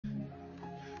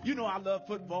You know I love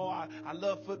football. I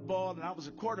love football, and I was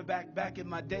a quarterback back in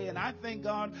my day. And I thank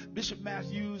God, Bishop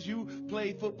Matthews, you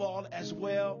played football as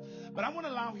well. But I want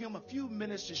to allow him a few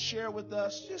minutes to share with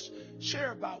us, just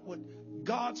share about what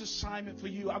God's assignment for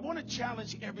you. I want to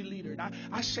challenge every leader. And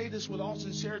I say this with all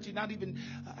sincerity, not even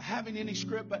having any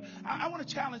script, but I want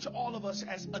to challenge all of us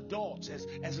as adults,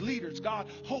 as leaders. God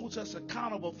holds us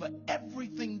accountable for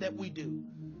everything that we do.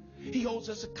 He holds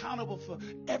us accountable for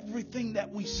everything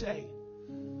that we say.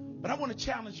 But I want to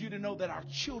challenge you to know that our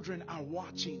children are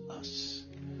watching us.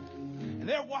 And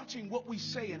they're watching what we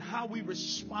say and how we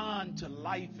respond to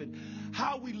life and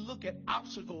how we look at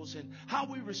obstacles and how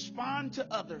we respond to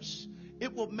others.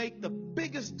 It will make the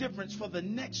biggest difference for the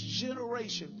next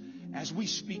generation as we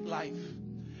speak life.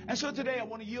 And so today I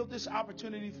want to yield this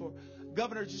opportunity for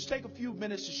Governor to just take a few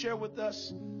minutes to share with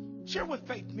us, share what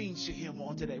faith means to him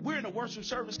on today. We're in a worship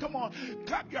service. Come on,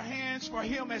 clap your hands for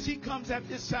him as he comes at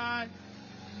this side.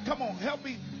 Come on, help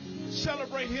me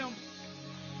celebrate him.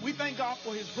 We thank God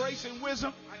for his grace and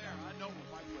wisdom. I know what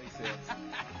my place is.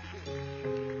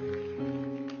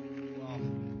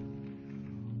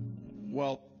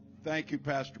 Well, thank you,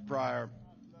 Pastor Pryor,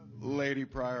 Lady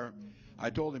Pryor. I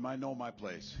told him I know my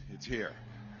place. It's here.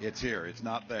 It's here. It's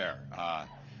not there.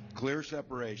 Clear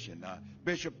separation.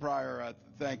 Bishop Pryor,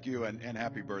 thank you and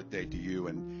happy birthday to you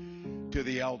and to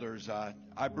the elders.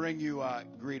 I bring you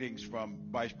greetings from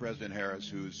Vice President Harris,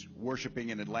 who's worshiping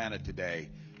in Atlanta today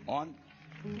on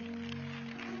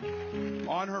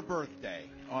her birthday,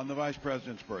 on the Vice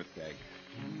President's birthday.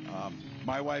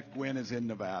 My wife Gwen is in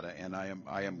Nevada, and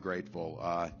I am grateful.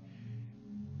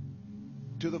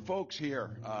 To the folks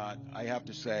here, I have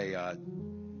to say,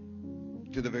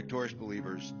 to the Victorious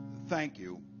Believers, thank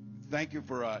you. Thank you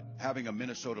for having a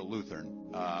Minnesota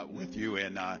Lutheran with you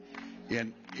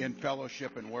in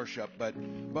fellowship and worship. But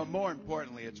more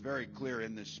importantly, it's very clear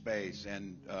in this space.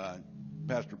 And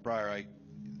Pastor Pryor,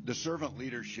 the servant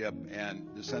leadership and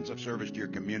the sense of service to your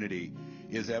community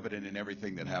is evident in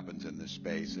everything that happens in this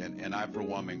space. And I, for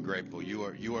one, am grateful.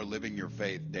 You are living your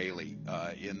faith daily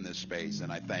in this space,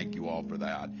 and I thank you all for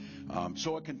that.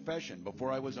 So a confession.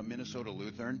 Before I was a Minnesota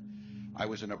Lutheran, I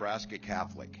was a Nebraska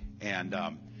Catholic. And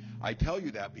I tell you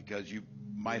that because you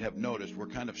might have noticed we're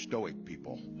kind of stoic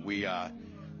people. We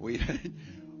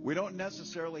don't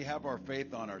necessarily have our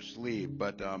faith on our sleeve,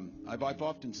 but I've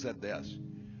often said this.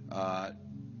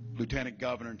 Lieutenant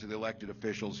Governor, and to the elected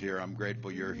officials here, I'm grateful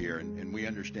you're here, and we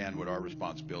understand what our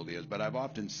responsibility is. But I've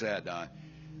often said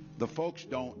the folks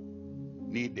don't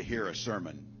need to hear a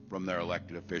sermon from their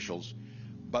elected officials,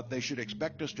 but they should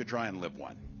expect us to try and live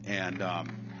one.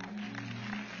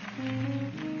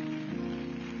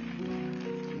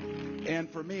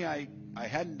 And for me, I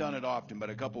hadn't done it often, but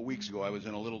a couple weeks ago I was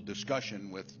in a little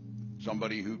discussion with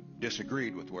somebody who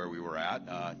disagreed with where we were at.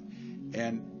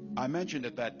 And I mentioned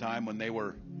at that time, when they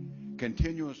were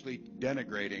continuously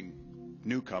denigrating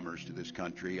newcomers to this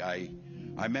country, I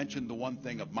mentioned the one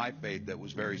thing of my faith that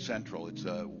was very central. It's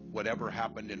whatever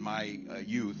happened in my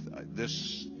youth,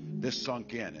 this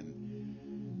sunk in.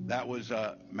 And that was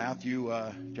Matthew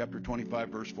chapter 25,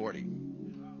 verse 40.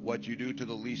 What you do to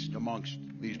the least amongst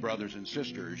these brothers and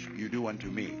sisters, you do unto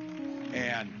me.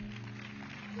 And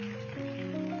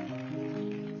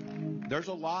there's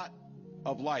a lot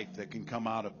of life that can come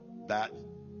out of that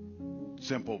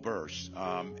simple verse.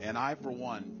 And I, for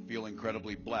one, feel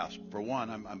incredibly blessed. For one,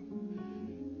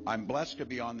 I'm blessed to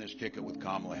be on this ticket with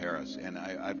Kamala Harris, and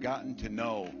I've gotten to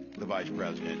know the Vice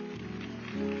President.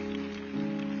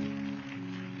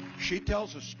 She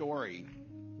tells a story.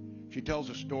 She tells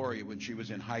a story when she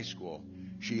was in high school.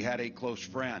 She had a close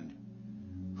friend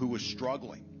who was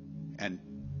struggling, and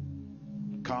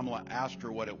Kamala asked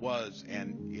her what it was,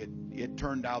 and it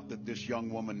turned out that this young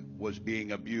woman was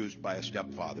being abused by a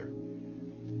stepfather.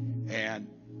 And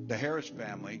the Harris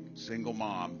family, single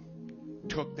mom,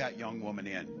 took that young woman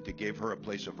in to give her a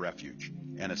place of refuge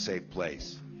and a safe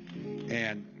place.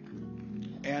 And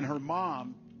her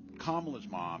mom, Kamala's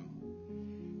mom,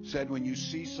 said, when you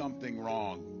see something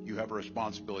wrong, you have a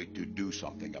responsibility to do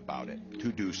something about it,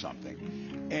 to do something.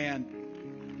 And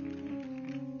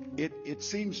it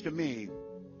seems to me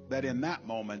that in that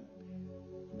moment,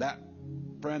 that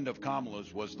friend of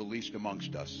Kamala's was the least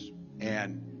amongst us.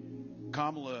 And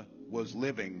Kamala was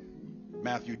living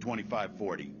Matthew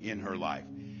 25:40 in her life.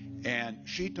 And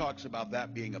she talks about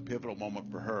that being a pivotal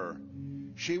moment for her.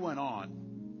 She went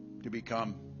on to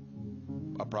become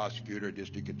a prosecutor,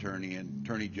 district attorney, and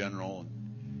attorney general,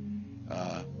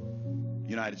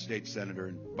 United States Senator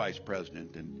and Vice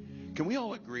President. And can we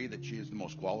all agree that she is the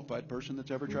most qualified person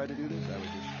that's ever tried to do this? I was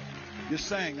just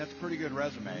saying, that's a pretty good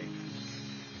resume.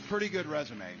 Pretty good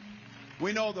resume.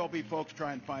 we know there'll be folks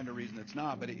trying to find a reason it's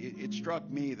not, but it struck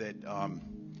me that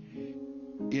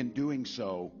in doing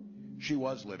so, she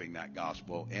was living that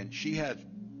gospel, and she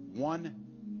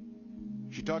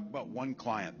talked about one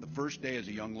client. The first day as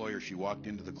a young lawyer, she walked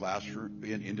into the classroom,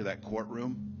 into that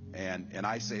courtroom, and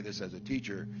I say this as a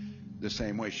teacher the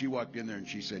same way. She walked in there and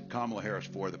she said, Kamala Harris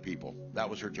for the people. That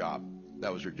was her job.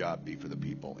 That was her job, be for the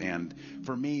people. And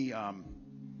for me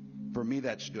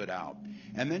that stood out.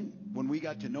 And then when we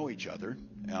got to know each other,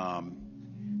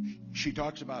 she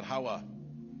talks about how a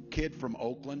kid from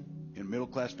Oakland, in a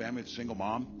middle-class family with a single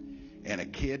mom, and a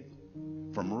kid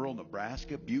from rural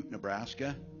Nebraska, Butte,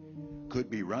 Nebraska, could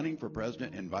be running for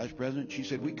president and vice president. She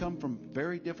said, we come from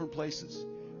very different places.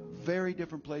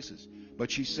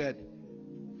 But she said,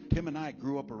 Tim and I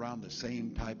grew up around the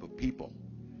same type of people.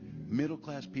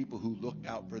 Middle-class people who looked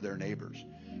out for their neighbors.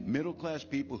 Middle-class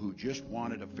people who just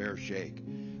wanted a fair shake.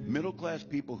 Middle-class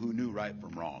people who knew right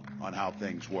from wrong on how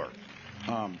things work.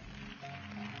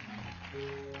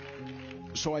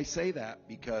 So I say that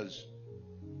because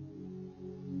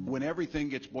when everything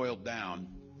gets boiled down,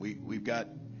 we've got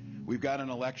an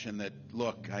election that,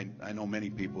 look, I know many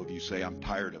people of you say, I'm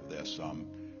tired of this.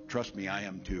 Trust me, I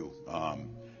am too.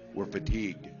 We're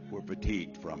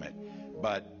fatigued from it.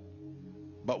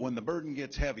 But when the burden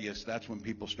gets heaviest, that's when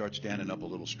people start standing up a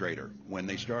little straighter, when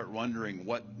they start wondering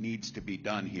what needs to be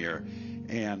done here.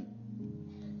 And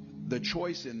the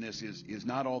choice in this is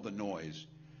not all the noise.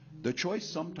 The choice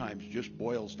sometimes just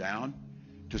boils down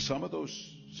to some of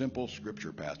those simple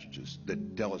scripture passages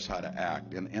that tell us how to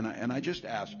act. And I just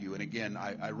ask you, and again,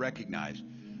 I recognize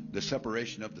the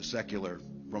separation of the secular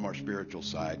from our spiritual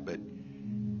side, but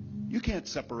you can't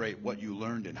separate what you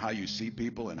learned and how you see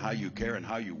people and how you care and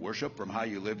how you worship from how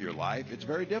you live your life. It's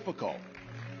very difficult.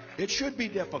 It should be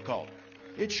difficult.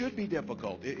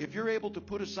 If you're able to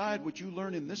put aside what you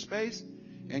learn in this space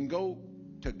and go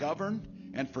to govern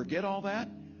and forget all that,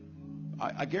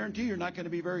 I guarantee you're not going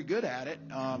to be very good at it.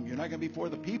 You're not going to be for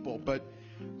the people. But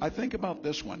I think about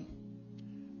this one,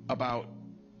 about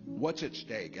what's at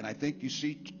stake. And I think you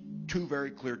see two very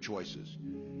clear choices.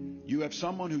 You have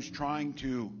someone who's trying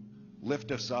to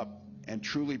lift us up and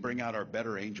truly bring out our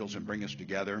better angels and bring us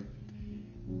together,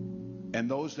 and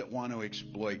those that want to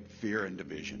exploit fear and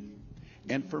division.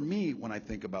 And for me, when I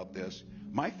think about this,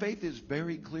 my faith is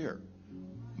very clear.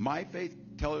 My faith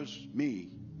tells me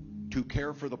to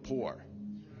care for the poor,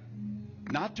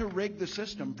 not to rig the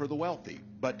system for the wealthy,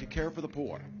 but to care for the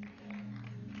poor.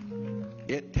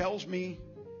 It tells me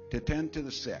to tend to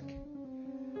the sick,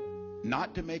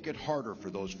 not to make it harder for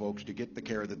those folks to get the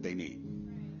care that they need.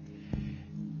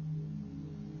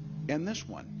 And this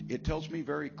one, it tells me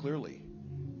very clearly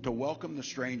to welcome the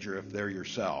stranger if they're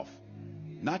yourself,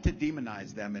 not to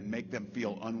demonize them and make them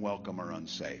feel unwelcome or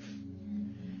unsafe.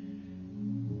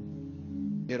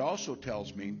 It also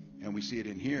tells me, and we see it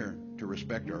in here, to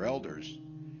respect our elders,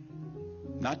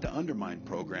 not to undermine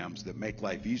programs that make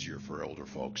life easier for older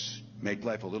folks, make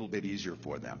life a little bit easier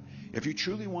for them. If you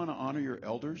truly want to honor your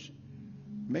elders,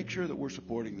 make sure that we're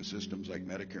supporting the systems like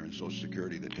Medicare and Social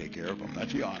Security that take care of them.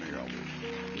 That's how you honor your elders.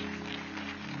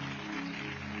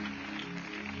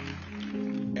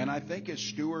 And I think as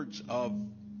stewards of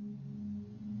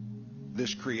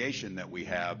this creation that we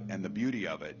have and the beauty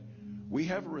of it, we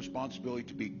have a responsibility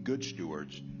to be good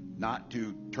stewards, not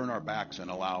to turn our backs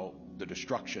and allow the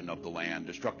destruction of the land,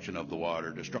 destruction of the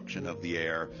water, destruction of the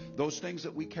air, those things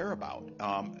that we care about,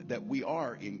 that we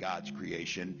are in God's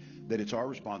creation, that it's our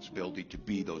responsibility to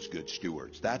be those good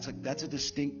stewards. That's a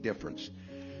distinct difference.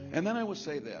 And then I will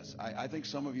say this. I think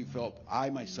some of you felt, I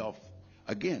myself,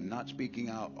 again, not speaking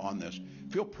out on this,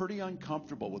 feel pretty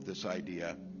uncomfortable with this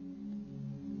idea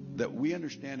that we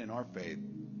understand in our faith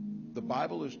the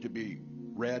Bible is to be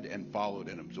read and followed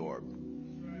and absorbed.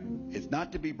 It's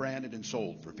not to be branded and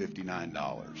sold for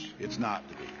 $59. It's not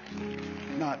to be.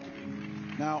 Not to be.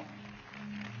 Now,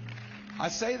 I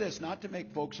say this not to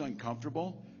make folks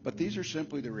uncomfortable, but these are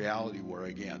simply the reality we're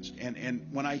against. And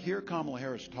when I hear Kamala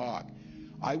Harris talk,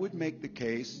 I would make the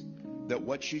case that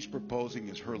what she's proposing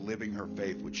is her living her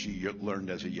faith, which she learned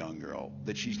as a young girl,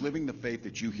 that she's living the faith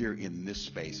that you hear in this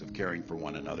space of caring for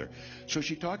one another. So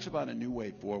she talks about a new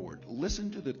way forward. Listen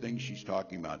to the things she's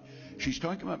talking about. She's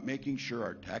talking about making sure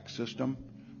our tax system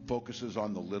focuses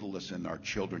on the littlest and our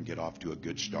children get off to a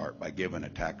good start by giving a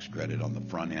tax credit on the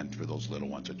front end for those little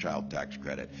ones, a child tax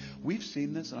credit. We've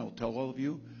seen this, and I will tell all of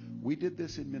you, we did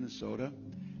this in Minnesota,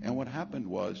 and what happened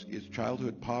is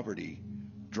childhood poverty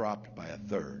dropped by a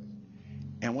third.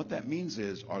 And what that means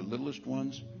is our littlest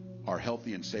ones are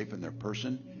healthy and safe in their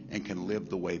person and can live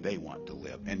the way they want to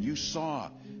live. And you saw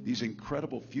these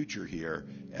incredible future here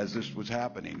as this was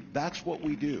happening. That's what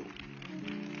we do.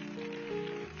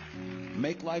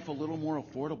 Make life a little more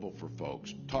affordable for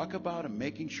folks. Talk about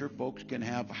making sure folks can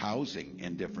have housing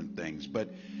and different things. But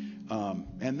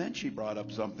and then she brought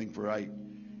up something for I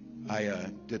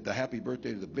did the happy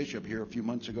birthday to the bishop here a few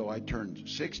months ago. I turned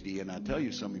 60, and I'll tell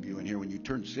you, some of you in here, when you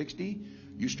turn 60,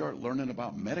 you start learning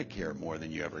about Medicare more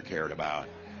than you ever cared about.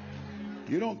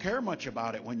 You don't care much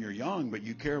about it when you're young, but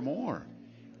you care more.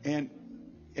 And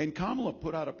Kamala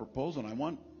put out a proposal, and I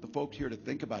want the folks here to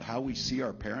think about how we see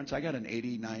our parents. I got an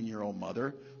 89-year-old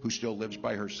mother who still lives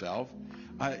by herself.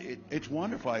 It's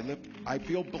wonderful. I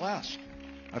feel blessed.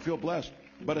 I feel blessed.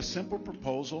 But a simple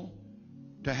proposal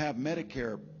to have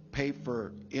Medicare pay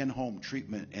for in-home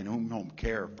treatment and in-home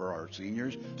care for our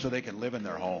seniors so they can live in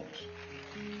their homes.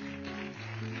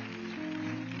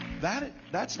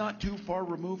 That's not too far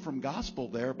removed from gospel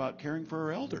there about caring for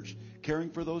our elders, caring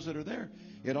for those that are there.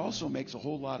 It also makes a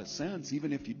whole lot of sense.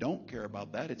 Even if you don't care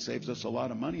about that, it saves us a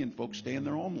lot of money and folks stay in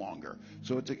their home longer.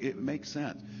 So it makes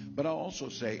sense. But I'll also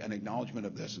say an acknowledgement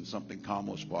of this and something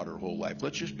Kamala's fought her whole life.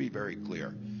 Let's just be very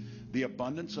clear. The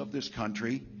abundance of this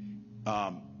country,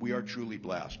 we are truly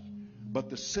blessed. But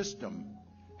the system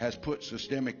has put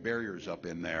systemic barriers up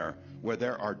in there where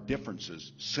there are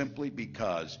differences simply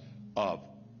because of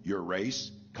your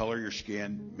race, color of your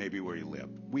skin, maybe where you live.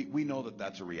 We know that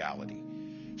that's a reality.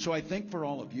 So I think for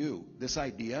all of you, this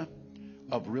idea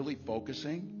of really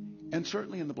focusing, and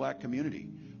certainly in the black community,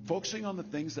 focusing on the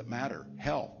things that matter,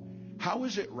 health. How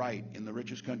is it right in the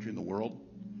richest country in the world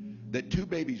that 2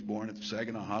 babies born at the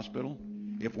Saginaw Hospital,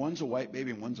 if one's a white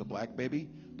baby and one's a black baby,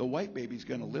 the white baby's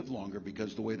going to live longer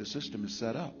because the way the system is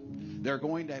set up. They're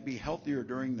going to be healthier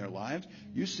during their lives.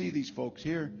 You see these folks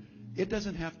here. It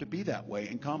doesn't have to be that way.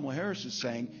 And Kamala Harris is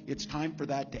saying it's time for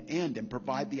that to end and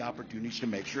provide the opportunities to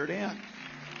make sure it ends.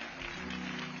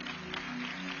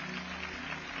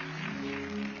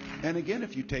 And again,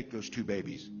 if you take those 2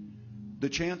 babies, the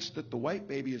chance that the white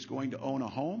baby is going to own a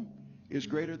home is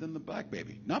greater than the black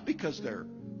baby. Not because they're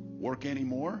work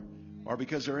anymore or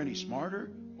because they're any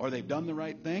smarter or they've done the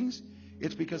right things.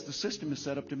 It's because the system is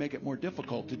set up to make it more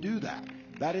difficult to do that.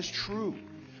 That is true.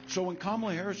 So when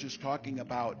Kamala Harris is talking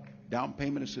about down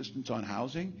payment assistance on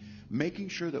housing, making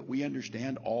sure that we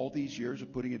understand all these years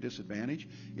of putting a disadvantage,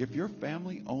 if your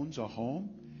family owns a home,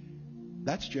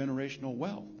 that's generational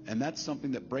wealth. And that's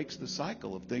something that breaks the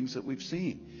cycle of things that we've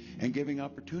seen, and giving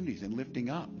opportunities and lifting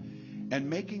up. And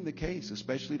making the case,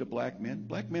 especially to black men.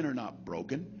 Black men are not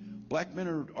broken. Black men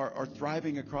are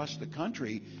thriving across the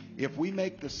country. If we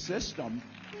make the system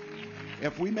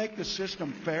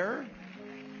fair,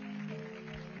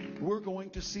 we're going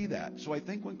to see that. So I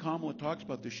think when Kamala talks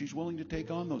about this, she's willing to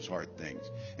take on those hard things.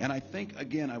 And I think,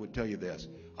 again, I would tell you this.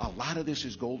 A lot of this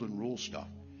is golden rule stuff.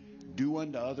 Do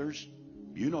unto others.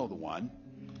 You know the one.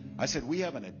 I said we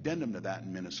have an addendum to that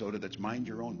in Minnesota that's mind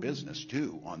your own business,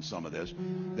 too, on some of this,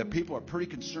 that people are pretty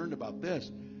concerned about this.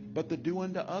 But the do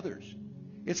unto others.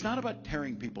 It's not about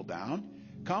tearing people down.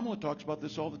 Kamala talks about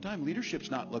this all the time.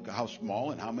 Leadership's not look at how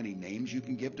small and how many names you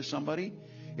can give to somebody.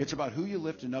 It's about who you're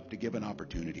lifting up to give an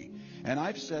opportunity. And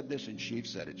I've said this, and Sheaf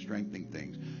said it, strengthening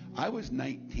things. I was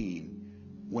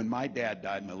 19 when my dad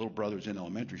died. My little brother's in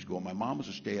elementary school. My mom was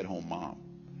a stay-at-home mom.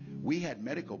 We had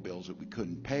medical bills that we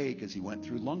couldn't pay because he went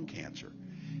through lung cancer.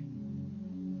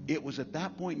 It was at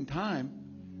that point in time,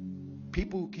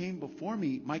 people who came before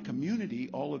me, my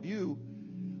community, all of you,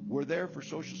 were there for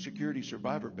Social Security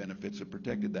survivor benefits that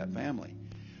protected that family.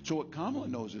 So what Kamala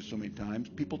knows is so many times,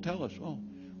 people tell us, oh,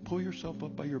 pull yourself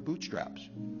up by your bootstraps.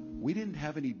 We didn't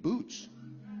have any boots.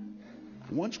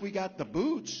 Once we got the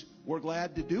boots, we're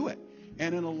glad to do it.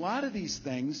 And in a lot of these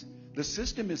things, the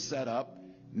system is set up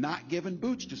not giving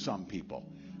boots to some people.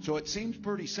 So it seems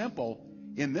pretty simple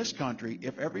in this country,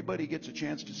 if everybody gets a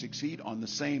chance to succeed on the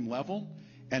same level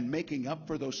and making up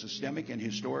for those systemic and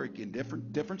historic and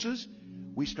differences,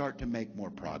 we start to make more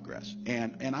progress.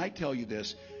 And I tell you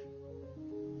this,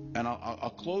 and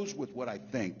I'll close with what I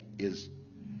think is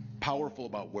powerful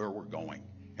about where we're going.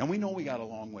 And we know we got a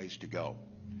long ways to go.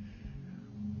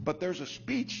 But there's a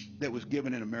speech that was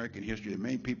given in American history that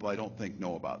many people I don't think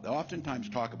know about. They oftentimes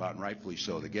talk about, and rightfully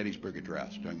so, the Gettysburg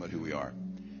Address, talking about who we are.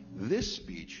 This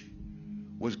speech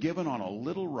was given on a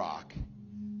little rock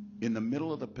in the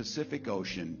middle of the Pacific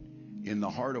Ocean in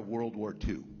the heart of World War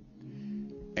II.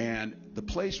 And the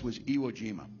place was Iwo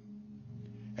Jima.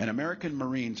 And American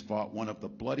Marines fought one of the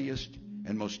bloodiest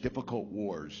and most difficult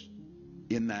wars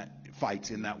in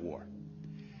that war.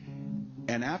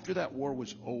 And after that war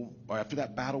was over, or after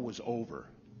that battle was over,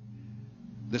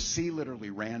 the sea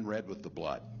literally ran red with the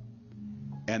blood.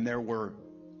 And there were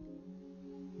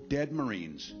dead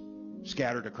Marines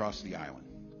scattered across the island.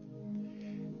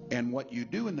 And what you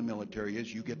do in the military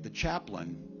is you get the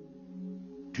chaplain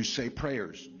to say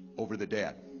prayers over the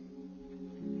dead.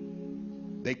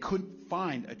 They couldn't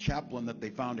find a chaplain that they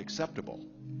found acceptable,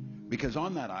 because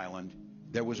on that island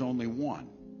there was only one,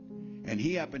 and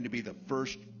he happened to be the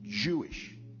first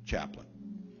Jewish chaplain.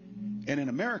 And in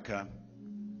America,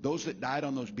 those that died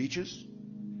on those beaches,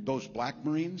 those black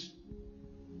Marines,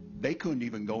 they couldn't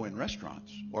even go in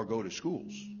restaurants or go to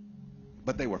schools,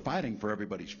 but they were fighting for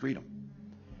everybody's freedom.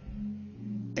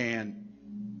 And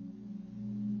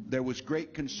there was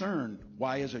great concern,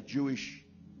 why is a Jewish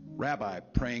rabbi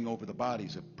praying over the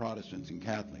bodies of Protestants and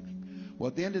Catholics? Well,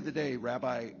 at the end of the day,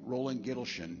 Rabbi Roland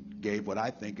Gittelshin gave what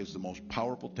I think is the most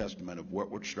powerful testament of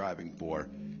what we're striving for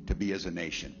to be as a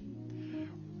nation.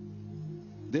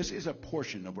 This is a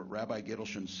portion of what Rabbi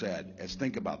Gittelshin said, as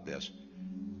think about this.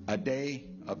 A day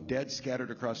of dead scattered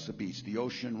across the beach, the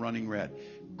ocean running red.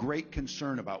 Great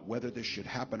concern about whether this should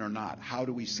happen or not. How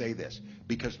do we say this?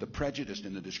 Because the prejudice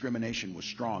and the discrimination was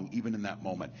strong even in that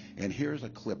moment. And here's a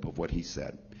clip of what he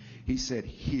said. He said,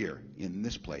 here, in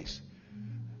this place,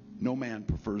 no man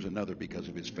prefers another because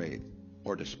of his faith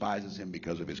or despises him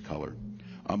because of his color.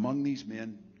 Among these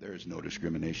men, there is no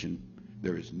discrimination,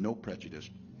 there is no prejudice,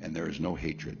 and there is no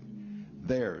hatred.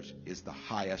 Theirs is the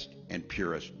highest and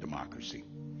purest democracy.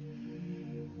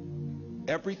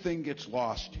 Everything gets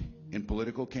lost in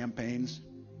political campaigns,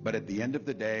 but at the end of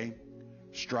the day,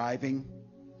 striving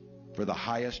for the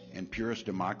highest and purest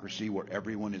democracy where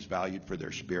everyone is valued for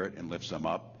their spirit and lifts them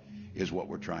up is what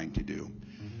we're trying to do.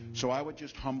 So I would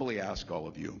just humbly ask all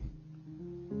of you,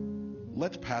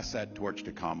 let's pass that torch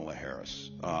to Kamala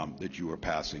Harris that you were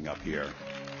passing up here.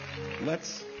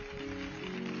 Let's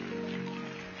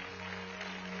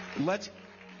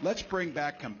bring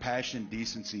back compassion,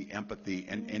 decency, empathy,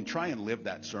 and try and live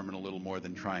that sermon a little more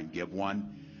than try and give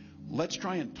one. Let's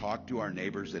try and talk to our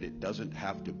neighbors that it doesn't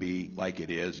have to be like it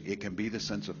is. It can be the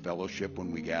sense of fellowship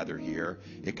when we gather here.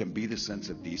 It can be the sense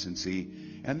of decency.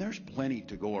 And there's plenty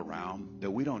to go around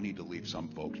that we don't need to leave some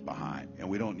folks behind, and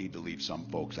we don't need to leave some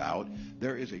folks out.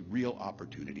 There is a real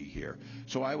opportunity here.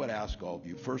 So I would ask all of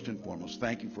you, first and foremost,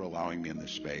 thank you for allowing me in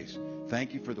this space.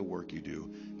 Thank you for the work you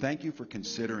do. Thank you for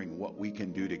considering what we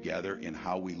can do together in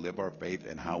how we live our faith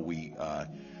and how we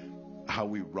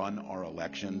run our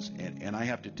elections. And I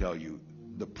have to tell you,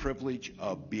 the privilege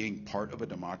of being part of a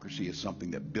democracy is something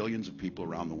that billions of people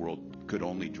around the world could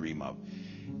only dream of.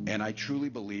 And I truly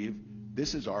believe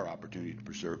this is our opportunity to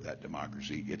preserve that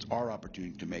democracy. It's our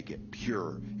opportunity to make it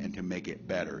pure and to make it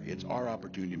better. It's our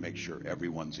opportunity to make sure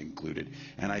everyone's included.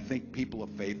 And I think people of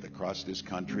faith across this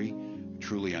country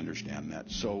truly understand that.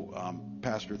 So,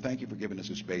 Pastor, thank you for giving us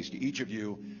a space. To each of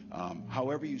you,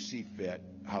 however you see fit,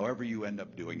 however you end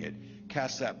up doing it,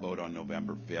 cast that vote on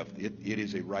November 5th. It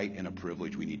is a right and a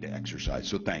privilege we need to exercise.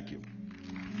 So thank you.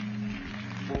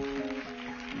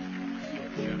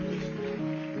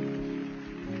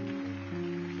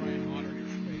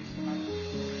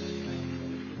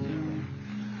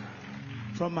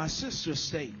 From my sister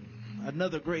state,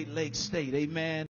 another Great Lakes state, amen.